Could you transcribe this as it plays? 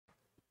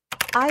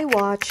I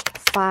watched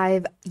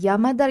 5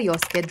 Yamada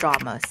Ryosuke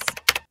dramas.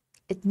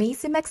 It may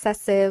seem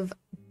excessive,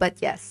 but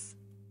yes,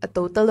 a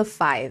total of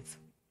 5.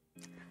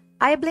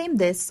 I blame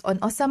this on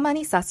Osama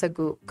ni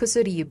Sasagu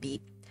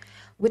Kusuriyubi,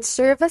 which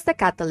served as the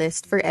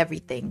catalyst for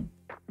everything.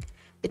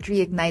 It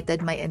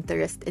reignited my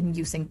interest in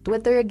using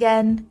Twitter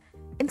again,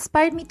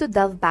 inspired me to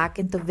delve back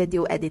into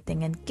video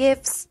editing and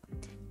GIFs,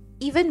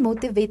 even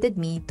motivated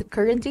me to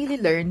currently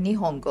learn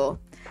Nihongo,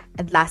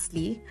 and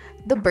lastly,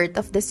 the birth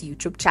of this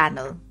YouTube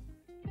channel.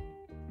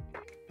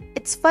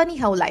 It's funny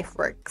how life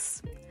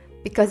works,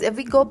 because if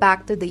we go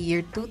back to the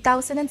year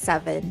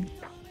 2007,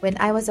 when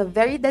I was a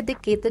very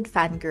dedicated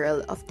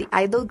fangirl of the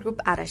idol group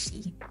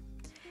Arashi,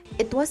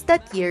 it was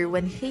that year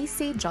when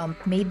Heisei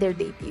Jump made their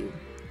debut,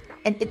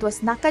 and it was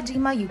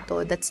Nakajima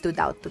Yuto that stood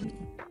out to me.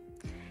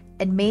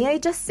 And may I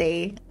just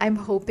say, I'm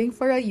hoping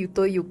for a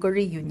Yuto Yuko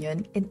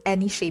reunion in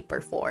any shape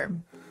or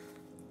form.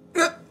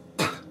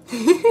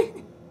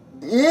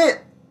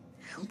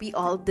 We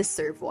all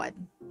deserve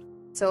one.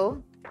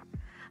 So,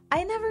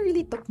 I never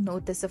really took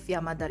notice of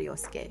Yamada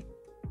Ryosuke.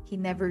 He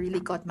never really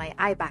caught my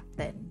eye back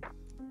then.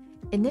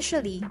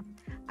 Initially,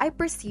 I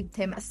perceived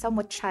him as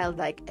somewhat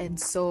childlike and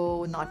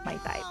so not my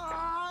type.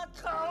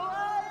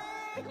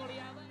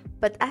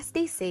 But as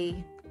they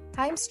say,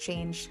 times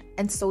change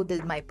and so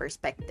did my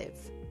perspective.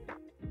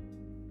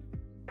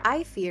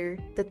 I fear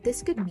that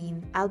this could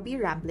mean I'll be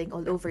rambling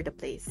all over the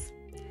place,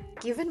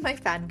 given my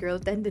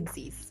fangirl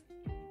tendencies.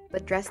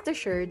 But rest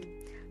assured,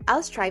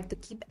 I'll strive to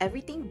keep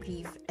everything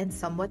brief and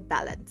somewhat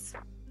balanced.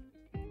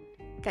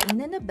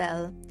 Cain and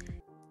Abel,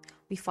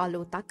 we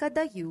follow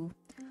Takada Yu,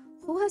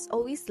 who has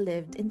always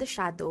lived in the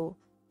shadow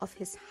of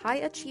his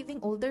high-achieving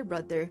older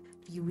brother,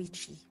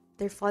 Ryuichi.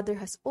 Their father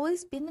has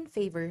always been in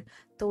favor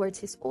towards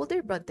his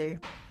older brother.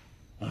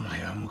 お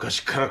前は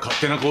昔から勝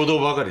手な行動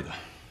ばかりだ。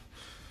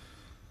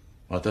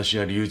私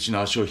や龍一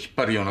の足を引っ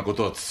張るようなこ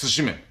とは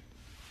慎め。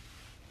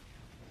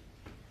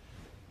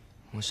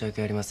申し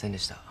訳ありませんで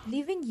した。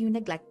Leaving Yu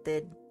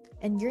neglected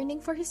and yearning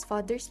for his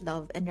father's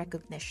love and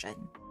recognition.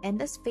 And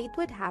as fate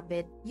would have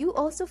it, Yu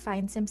also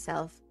finds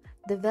himself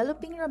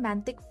developing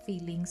romantic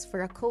feelings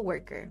for a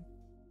co-worker.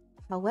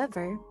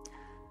 However,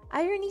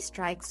 irony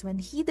strikes when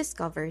he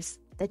discovers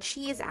that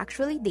she is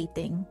actually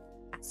dating,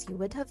 as you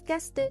would have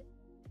guessed it,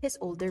 his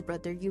older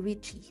brother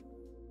Yuichi.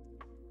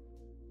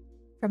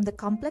 From the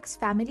complex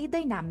family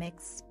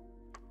dynamics,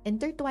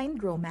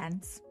 intertwined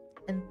romance,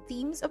 and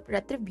themes of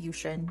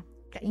retribution,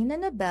 Cain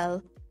and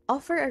Abel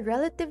offer a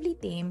relatively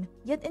tame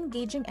yet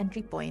engaging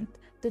entry point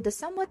to the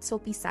somewhat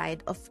soapy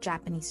side of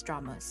Japanese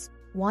dramas.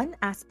 One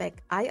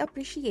aspect I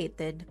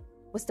appreciated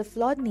was the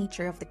flawed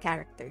nature of the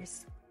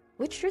characters,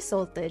 which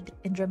resulted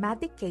in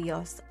dramatic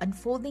chaos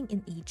unfolding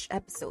in each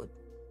episode.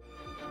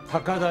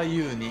 Takada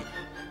Yu ni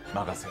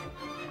magase.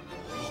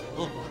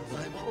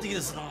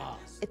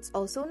 It's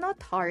also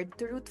not hard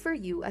to root for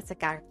Yu as a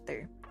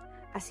character,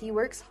 as he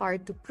works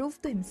hard to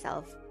prove to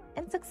himself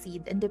and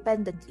succeed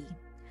independently,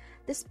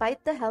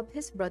 despite the help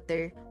his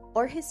brother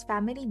or his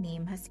family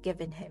name has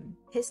given him.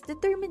 His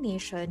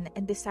determination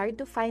and desire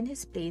to find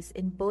his place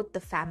in both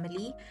the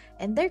family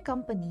and their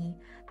company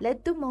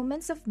led to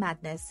moments of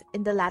madness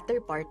in the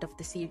latter part of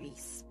the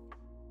series.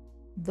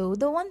 Though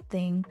the one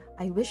thing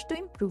I wish to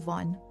improve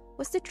on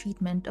was the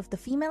treatment of the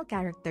female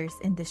characters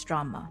in this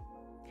drama.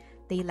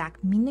 They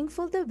lack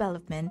meaningful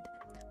development,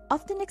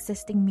 often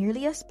existing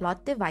merely as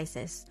plot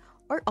devices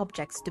or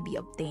objects to be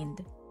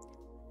obtained.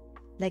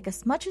 Like,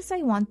 as much as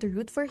I want to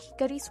root for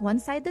Hikari's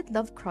one-sided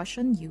love crush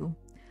on Yu,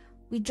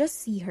 we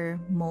just see her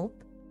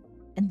mope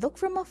and look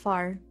from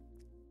afar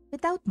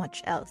without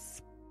much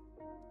else.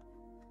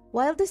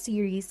 While the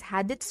series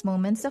had its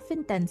moments of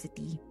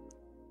intensity,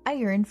 I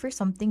yearned for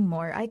something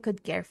more I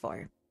could care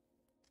for.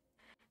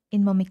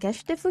 In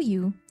Momikeshite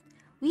Fuyu,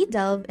 we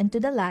delve into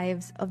the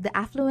lives of the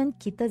affluent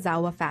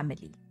Kitazawa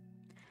family.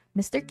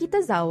 Mr.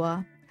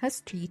 Kitazawa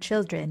has 3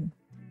 children.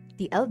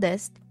 The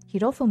eldest,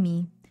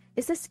 Hirofumi,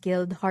 is a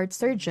skilled heart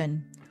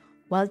surgeon,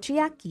 while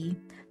Chiaki,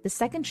 the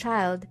second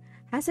child,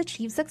 has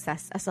achieved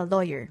success as a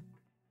lawyer.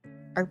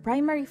 Our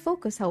primary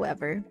focus,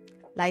 however,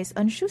 lies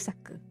on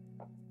Shusaku,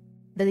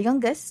 the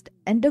youngest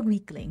and the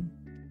weakling.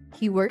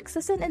 He works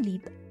as an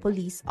elite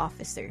police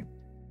officer.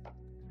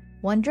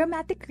 One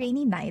dramatic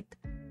rainy night,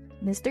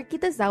 Mr.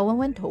 Kitazawa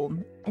went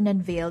home and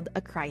unveiled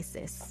a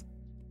crisis.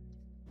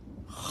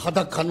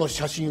 裸の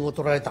写真を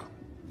撮られた。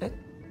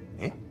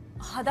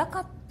裸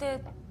って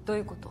どうい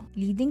うこと？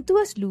 Leading to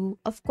a slew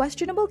of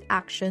questionable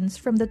actions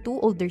from the 2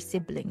 older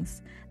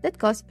siblings that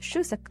caused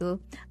Shusaku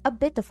a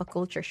bit of a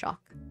culture shock.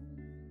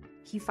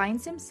 He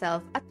finds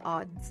himself at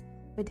odds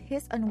with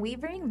his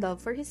unwavering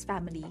love for his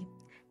family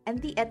and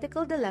the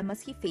ethical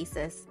dilemmas he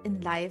faces in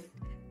life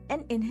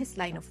and in his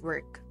line of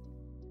work.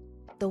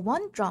 The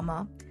one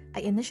drama I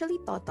initially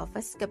thought of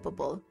as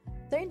skippable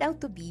turned out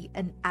to be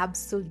an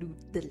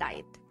absolute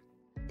delight.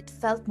 It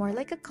felt more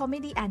like a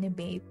comedy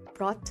anime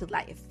brought to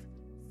life,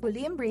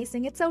 fully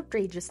embracing its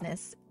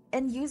outrageousness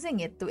and using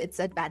it to its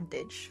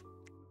advantage.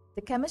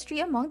 The chemistry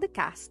among the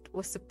cast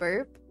was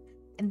superb,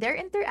 and their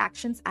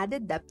interactions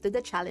added depth to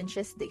the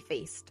challenges they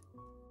faced.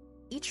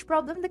 Each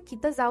problem the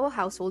Kitazawa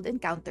household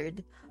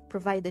encountered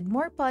provided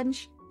more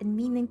punch and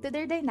meaning to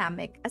their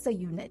dynamic as a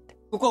unit.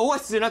 ここはオア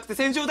シスじゃなくて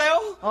戦場だよ。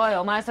おい、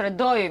お前それ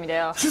どういう意味だ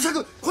よ。周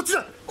作、こっち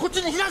だ、こっち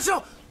に避難しろ。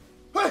は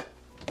い、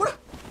ほら。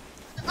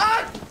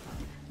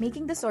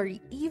Making the story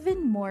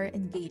even more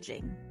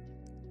engaging.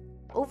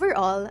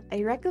 Overall,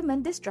 I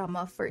recommend this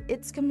drama for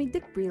its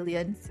comedic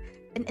brilliance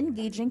and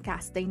engaging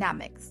cast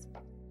dynamics.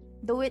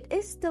 Though it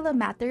is still a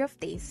matter of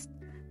taste,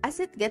 as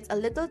it gets a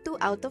little too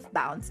out of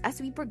bounds as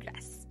we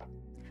progress.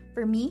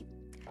 For me,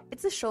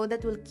 it's a show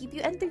that will keep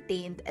you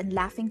entertained and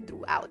laughing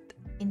throughout.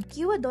 In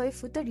Kiwadoi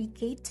Futari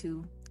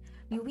K2,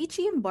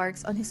 Yuichi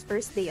embarks on his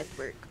first day at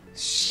work.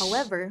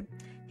 However,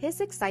 his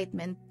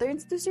excitement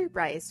turns to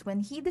surprise when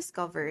he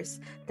discovers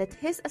that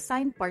his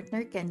assigned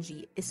partner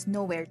Kenji is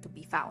nowhere to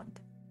be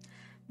found.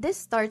 This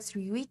starts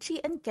Ryuichi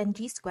and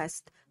Kenji's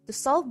quest to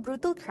solve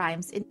brutal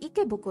crimes in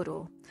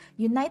Ikebukuro,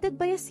 united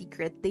by a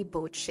secret they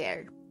both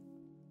share.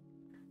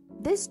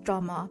 This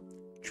drama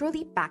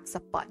truly packs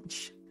a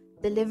punch,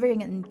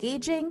 delivering an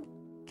engaging,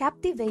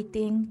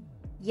 captivating,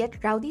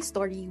 yet rowdy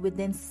story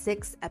within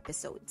 6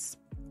 episodes.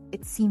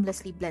 It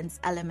seamlessly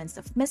blends elements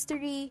of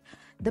mystery,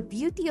 the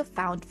beauty of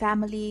found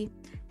family,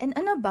 and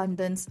an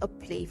abundance of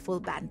playful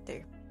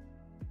banter.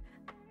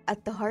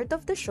 At the heart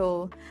of the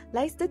show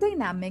lies the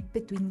dynamic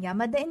between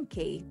Yamada and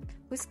Kei,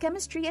 whose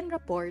chemistry and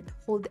rapport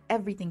hold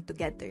everything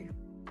together.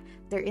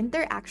 Their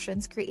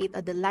interactions create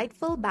a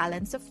delightful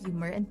balance of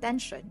humor and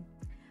tension,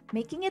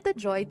 making it a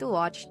joy to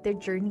watch their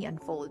journey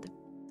unfold.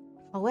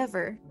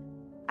 However,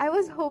 I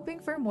was hoping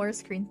for more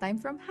screen time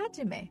from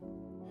Hajime.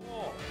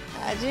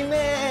 はじ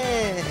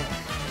め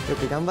よ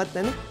く頑張っ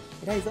たね。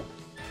偉いぞ。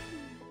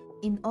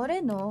In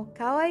Ore no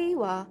Kawaii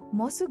wa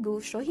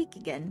Mousugu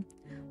Shohikigen,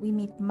 we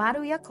meet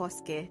Maruya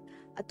Kosuke,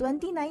 a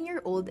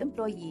 29-year-old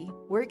employee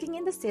working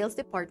in the sales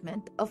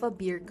department of a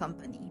beer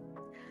company.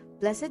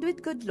 Blessed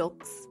with good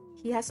looks,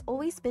 he has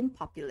always been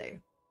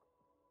popular.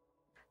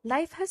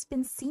 Life has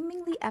been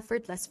seemingly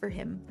effortless for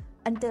him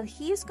until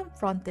he is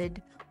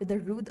confronted with a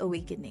rude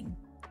awakening.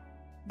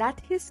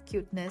 That his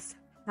cuteness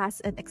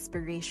has an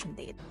expiration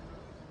date.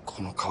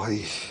 この可愛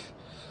い、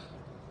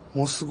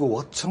もうすぐ終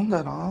わっちゃうんだ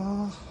よ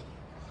な。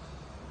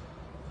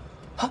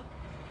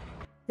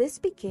This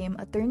became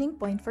a turning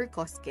point for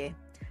Kosuke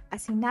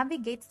as he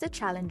navigates the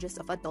challenges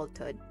of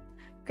adulthood,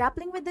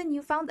 grappling with the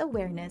newfound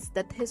awareness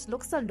that his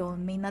looks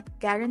alone may not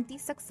guarantee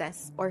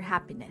success or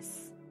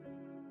happiness.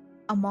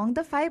 Among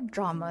the 5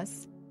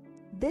 dramas,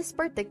 this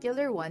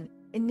particular one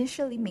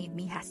initially made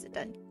me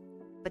hesitant,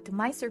 but to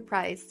my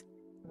surprise,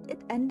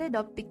 it ended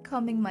up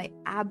becoming my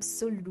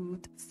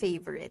absolute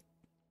favorite.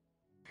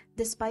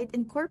 Despite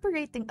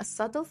incorporating a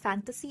subtle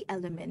fantasy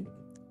element,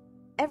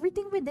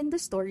 everything within the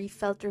story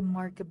felt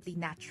remarkably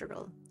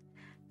natural.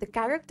 The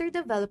character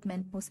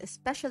development, most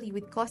especially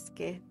with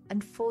Kosuke,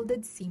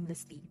 unfolded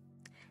seamlessly,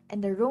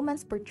 and the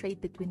romance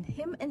portrayed between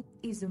him and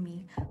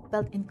Izumi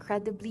felt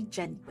incredibly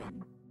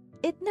genuine.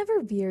 It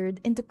never veered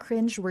into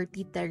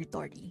cringe-worthy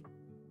territory.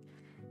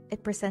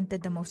 It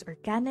presented the most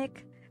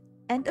organic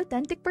and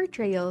authentic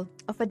portrayal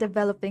of a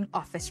developing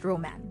office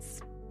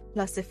romance.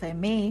 Plus, if I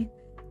may,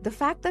 the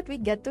fact that we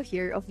get to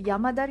hear of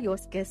Yamada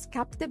Ryosuke's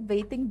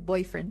captivating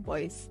boyfriend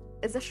voice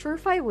is a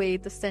surefire way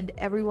to send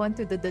everyone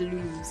to the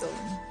Delulu zone.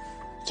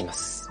 いきま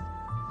す。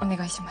お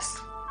願いしま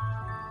す。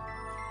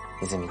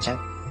泉ちゃん。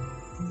は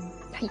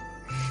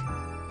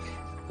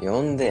い。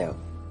呼んでよ。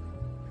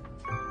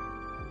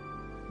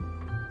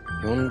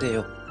呼んで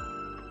よ。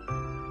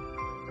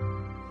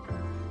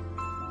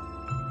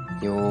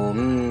呼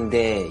ん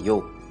で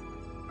よ。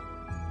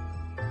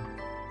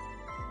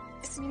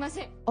すみま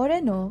せん。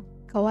Ore no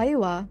Kawaii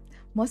wa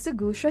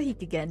Mousugu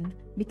Shohikigen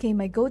became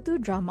my go-to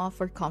drama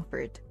for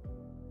comfort,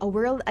 a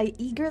world I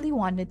eagerly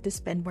wanted to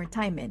spend more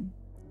time in.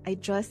 I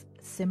just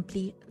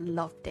simply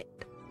loved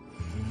it.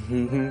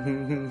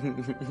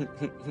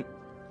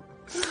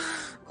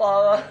 か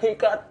わい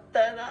かっ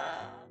た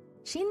な。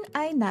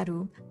Shinai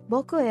naru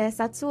Boku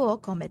Satsui o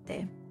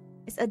Komete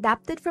is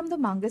adapted from the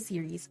manga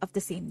series of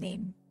the same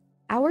name.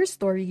 Our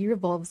story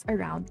revolves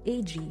around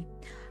Eiji,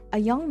 a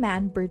young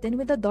man burdened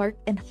with a dark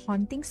and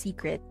haunting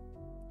secret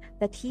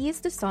that he is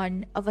the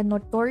son of a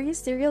notorious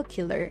serial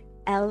killer,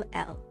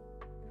 LL.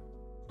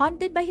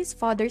 Haunted by his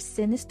father's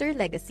sinister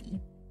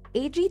legacy,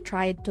 Eiji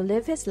tried to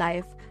live his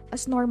life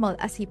as normal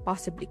as he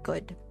possibly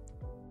could.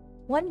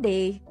 One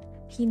day,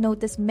 he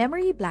noticed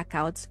memory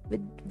blackouts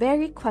with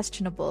very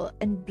questionable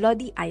and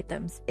bloody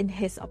items in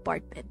his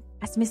apartment.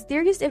 As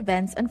mysterious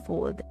events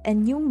unfold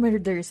and new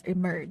murders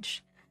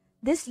emerge,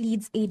 this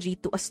leads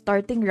Eiji to a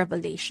startling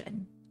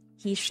revelation.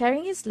 He's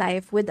sharing his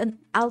life with an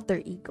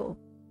alter ego,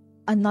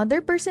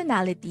 another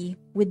personality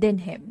within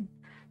him.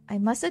 I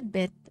must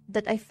admit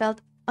that I felt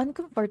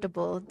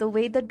uncomfortable the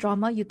way the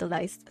drama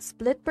utilized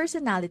split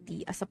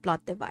personality as a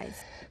plot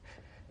device.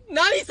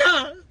 ナミ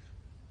さん。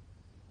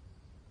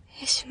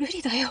無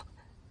理だよ。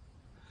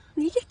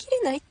逃げき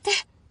れないって。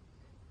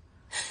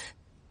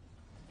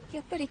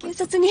やっぱり警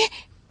察に。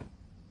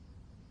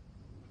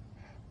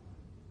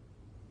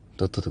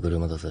とっとと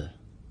車出せ。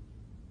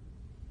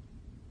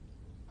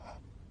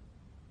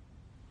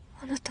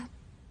あなた、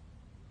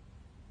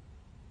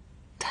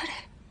誰？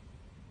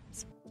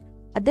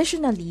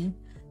 Additionally,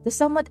 the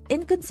somewhat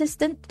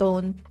inconsistent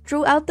tone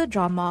throughout the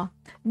drama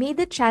made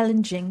it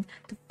challenging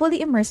to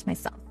fully immerse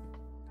myself,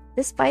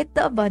 despite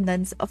the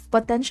abundance of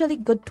potentially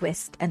good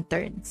twists and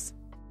turns.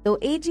 Though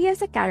AG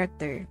as a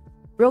character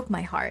broke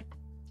my heart,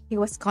 he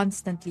was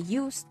constantly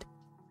used,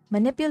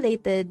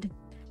 manipulated,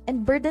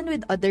 and burdened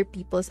with other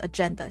people's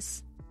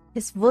agendas.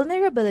 His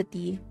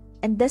vulnerability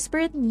and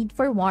desperate need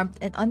for warmth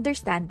and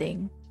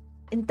understanding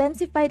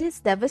intensified his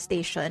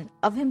devastation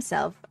of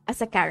himself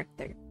as a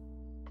character.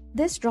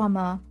 This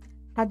drama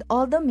had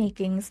all the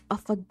makings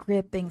of a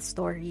gripping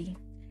story,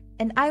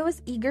 and I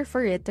was eager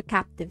for it to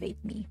captivate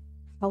me.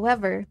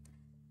 However,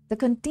 the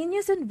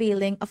continuous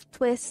unveiling of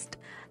twists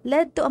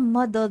led to a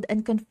muddled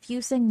and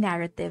confusing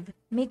narrative,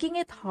 making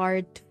it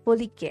hard to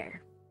fully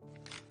care.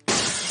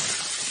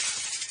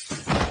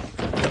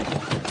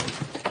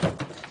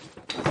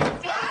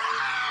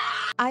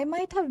 I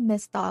might have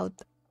missed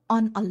out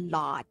on a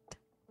lot,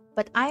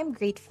 but I'm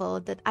grateful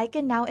that I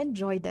can now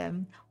enjoy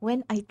them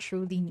when I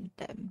truly need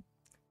them.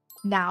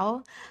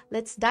 Now,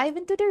 let's dive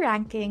into the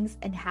rankings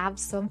and have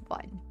some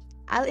fun.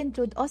 I'll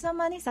include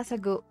Osama ni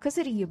Sasago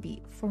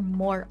Kusuriyubi for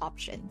more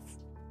options.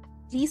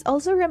 Please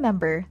also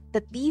remember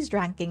that these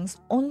rankings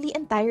only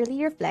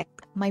entirely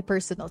reflect my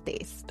personal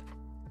taste.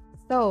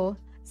 So,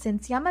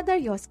 since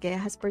Yamada Ryosuke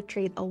has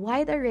portrayed a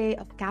wide array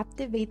of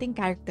captivating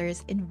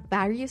characters in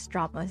various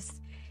dramas,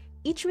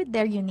 each with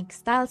their unique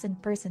styles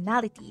and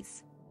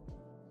personalities,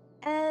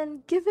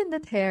 and given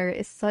that hair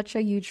is such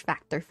a huge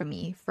factor for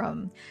me,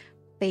 from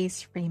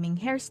face framing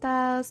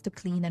hairstyles to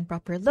clean and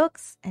proper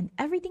looks, and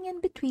everything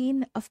in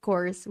between, of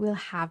course, we'll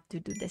have to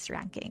do this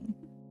ranking.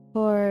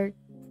 For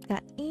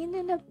Cain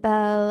and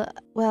Abel,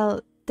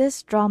 well,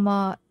 this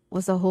drama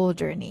was a whole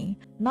journey.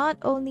 Not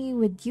only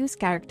with Yu's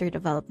character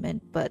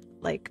development, but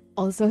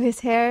also his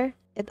hair.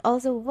 It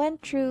also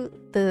went through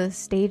the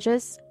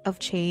stages of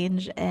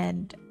change,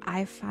 and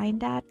I find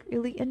that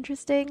really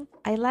interesting.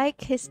 I like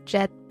his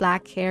jet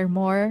black hair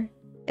more.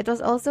 It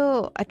was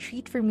also a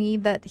treat for me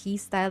that he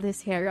styled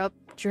his hair up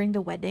during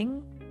the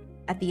wedding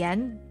at the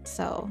end,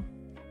 so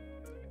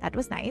that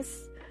was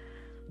nice.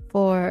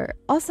 For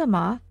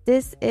Osama,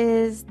 this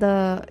is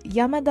the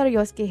Yamada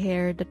Ryosuke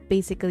hair that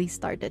basically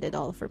started it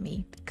all for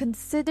me.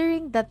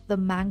 Considering that the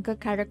manga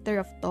character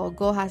of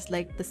Togo has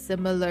the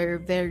similar,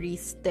 very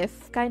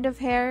stiff kind of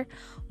hair,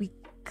 we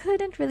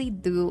couldn't really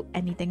do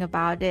anything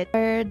about it.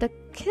 For the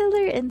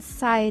killer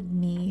inside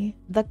me,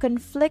 the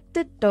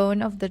conflicted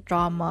tone of the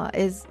drama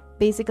is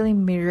basically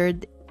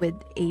mirrored with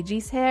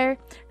AG's hair,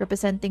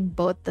 representing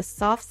both the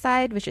soft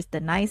side, which is the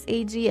nice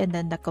AG, and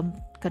then the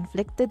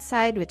conflicted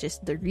side, which is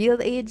the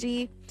real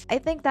AG. I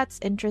think that's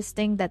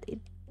interesting that it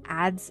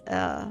adds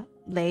a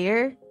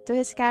layer to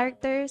his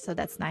character, so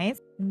that's nice.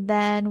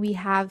 Then we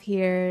have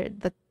here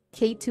the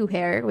K2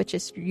 hair, which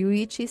is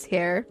Ryuichi's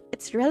hair.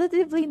 It's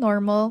relatively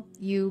normal.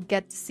 You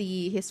get to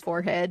see his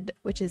forehead,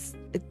 which is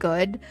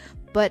good,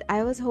 but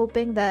I was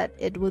hoping that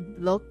it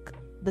would look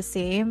the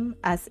same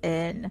as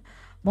in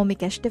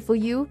Momikeshite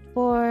Fuyu.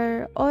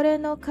 For俺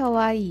の可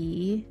愛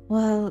い,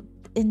 well,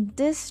 in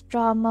this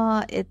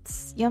drama,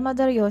 it's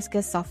Yamada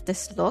Ryosuke's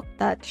softest look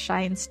that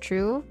shines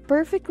through,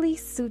 perfectly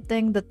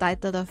suiting the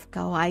title of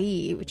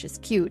Kawaii, which is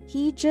cute.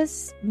 He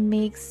just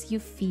makes you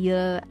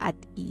feel at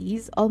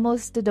ease,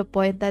 almost to the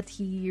point that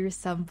he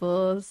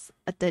resembles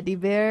a teddy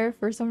bear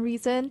for some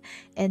reason,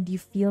 and you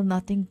feel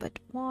nothing but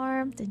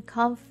warmth and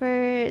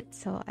comfort.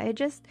 So I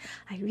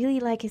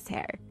really like his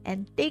hair.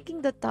 And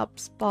taking the top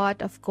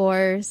spot, of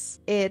course,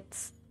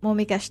 it's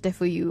Momikeshite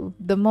Fuyu,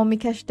 the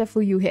Momikeshite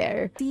Fuyu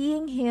hair.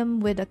 Seeing him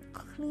with a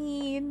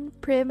clean,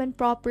 prim and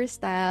proper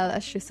style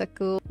as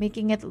Shusaku,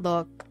 making it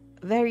look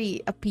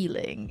very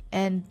appealing.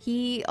 And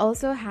he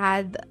also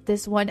had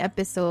this one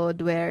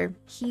episode where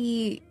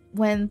he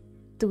went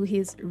to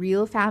his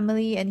real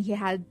family and he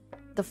had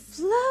the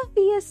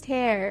fluffiest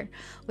hair,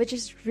 which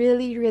is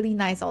really, really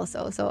nice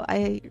also. So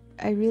I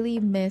really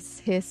miss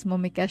his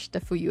Momikeshite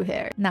Fuyu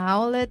hair.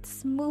 Now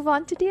let's move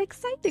on to the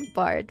exciting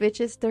part,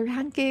 which is the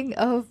ranking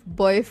of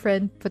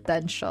boyfriend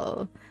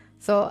potential.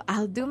 So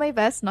I'll do my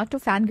best not to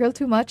fangirl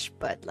too much,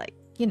 but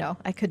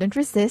I couldn't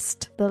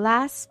resist. The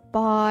last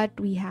spot,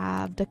 we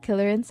have the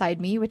killer inside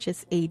me, which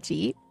is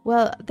AG.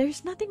 Well,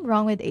 there's nothing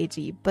wrong with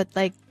AG, but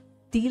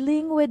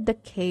dealing with the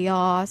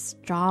chaos,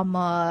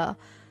 drama,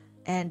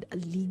 and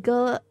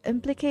legal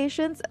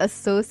implications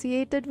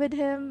associated with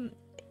him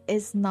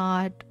is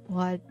not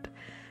what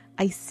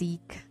I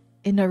seek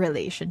in a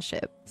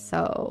relationship.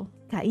 So,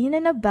 Cain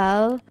and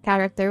Abel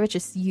character, which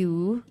is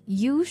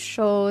Eueu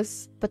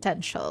shows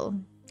potential.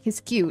 He's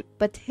cute,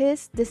 but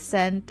his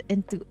descent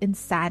into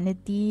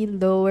insanity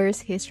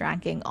lowers his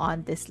ranking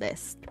on this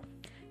list.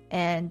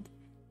 And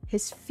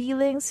his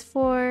feelings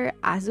for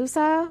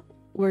Azusa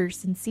were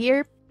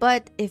sincere,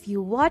 but if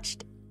you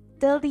watched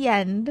till the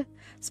end,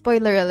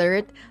 spoiler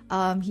alert,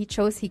 he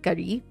chose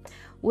Hikari,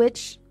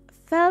 which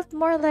felt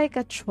more like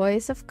a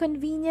choice of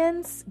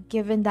convenience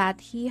given that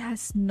he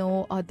has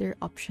no other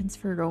options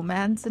for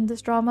romance in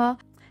this drama.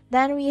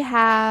 Then we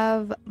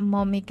have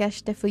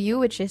Momikeshite Fuyu,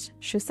 which is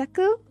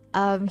Shusaku.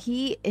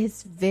 He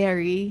is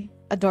very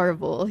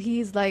adorable.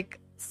 He's like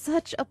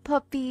such a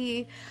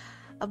puppy,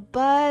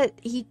 but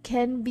he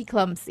can be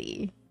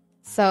clumsy.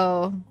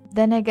 So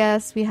then I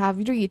guess we have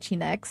Ryuichi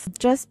next.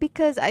 Just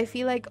because I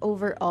feel like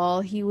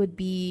overall he would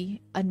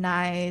be a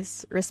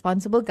nice,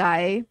 responsible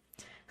guy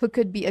who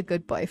could be a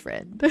good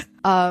boyfriend.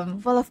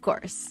 Well, of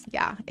course,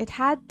 yeah, it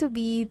had to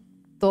be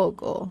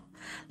Togo.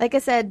 Like I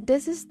said,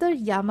 this is the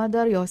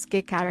Yamada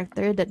Ryosuke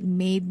character that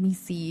made me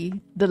see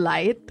the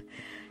light.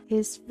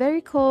 His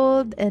very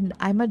cold and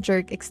I'm a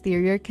jerk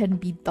exterior can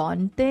be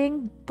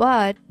daunting,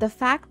 but the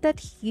fact that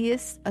he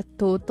is a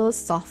total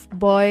soft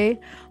boy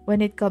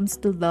when it comes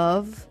to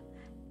love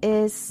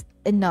is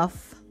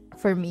enough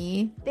for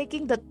me.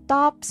 Taking the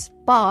top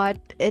spot,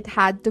 it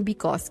had to be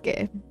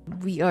Kosuke.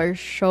 We are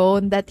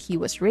shown that he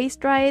was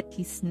raised right,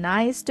 he's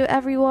nice to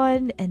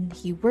everyone, and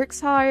he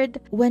works hard.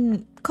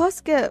 When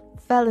Kosuke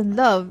fell in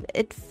love,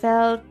 it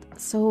felt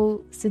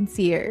so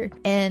sincere,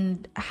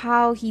 and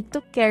how he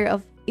took care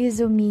of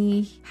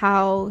Izumi,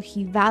 how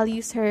he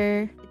values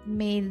her, it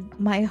made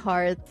my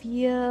heart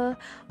feel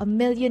a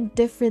million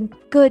different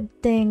good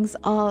things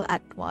all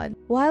at once.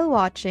 While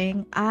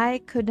watching,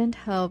 I couldn't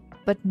help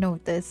but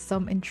notice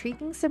some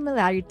intriguing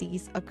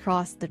similarities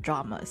across the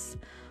dramas,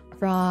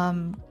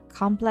 from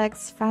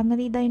complex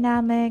family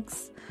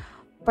dynamics,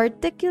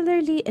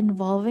 particularly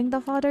involving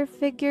the father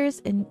figures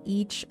in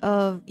each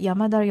of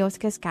Yamada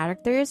Ryosuke's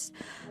characters,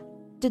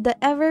 to the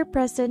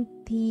ever-present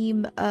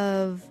theme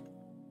of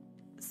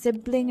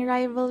sibling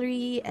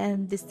rivalry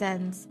and the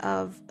sense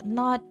of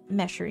not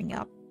measuring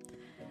up.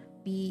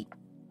 The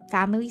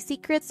family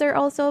secrets are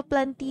also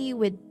plenty,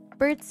 with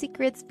birth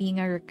secrets being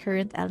a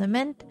recurrent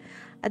element.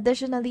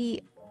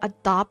 Additionally,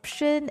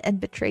 adoption and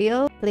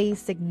betrayal play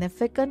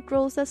significant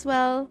roles as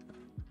well.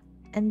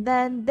 And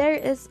then there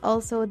is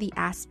also the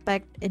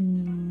aspect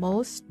in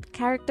most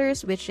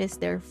characters, which is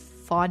their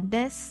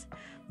fondness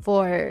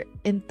for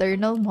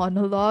internal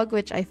monologue,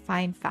 which I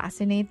find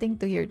fascinating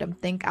to hear them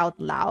think out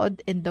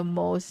loud in the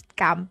most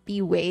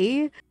campy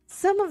way.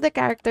 Some of the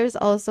characters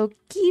also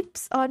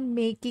keeps on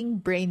making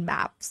brain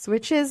maps,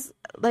 which is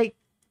like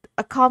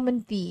a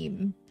common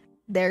theme.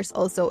 There's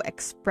also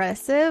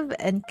expressive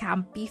and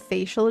campy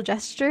facial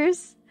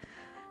gestures.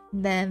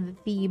 Then the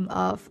theme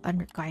of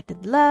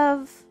unrequited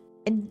love,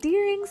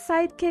 endearing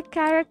sidekick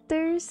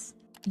characters,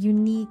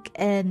 unique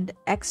and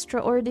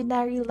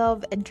extraordinary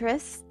love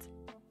interests,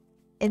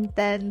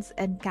 intense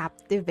and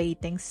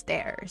captivating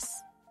stares.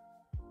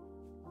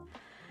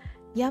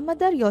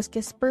 Yamada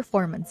Ryosuke's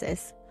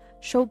performances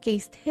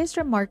showcased his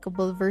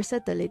remarkable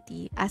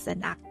versatility as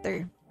an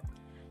actor,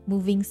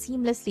 moving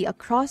seamlessly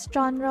across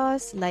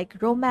genres like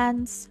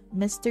romance,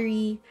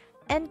 mystery,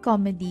 and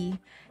comedy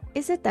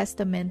is a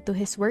testament to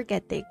his work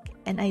ethic,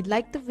 and I'd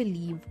like to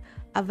believe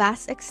a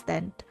vast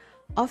extent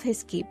of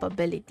his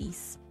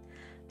capabilities.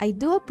 I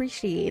do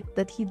appreciate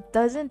that he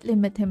doesn't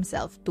limit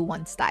himself to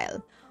one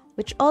style,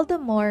 which all the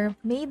more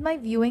made my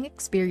viewing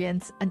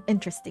experience an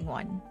interesting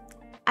one.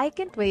 I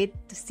can't wait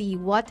to see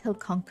what he'll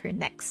conquer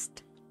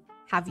next.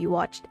 Have you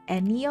watched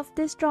any of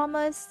these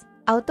dramas?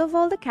 Out of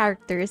all the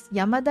characters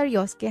Yamada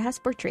Ryosuke has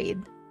portrayed,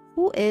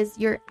 who is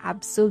your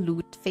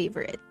absolute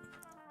favorite?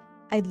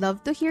 I'd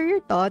love to hear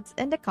your thoughts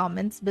in the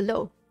comments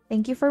below.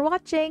 Thank you for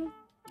watching!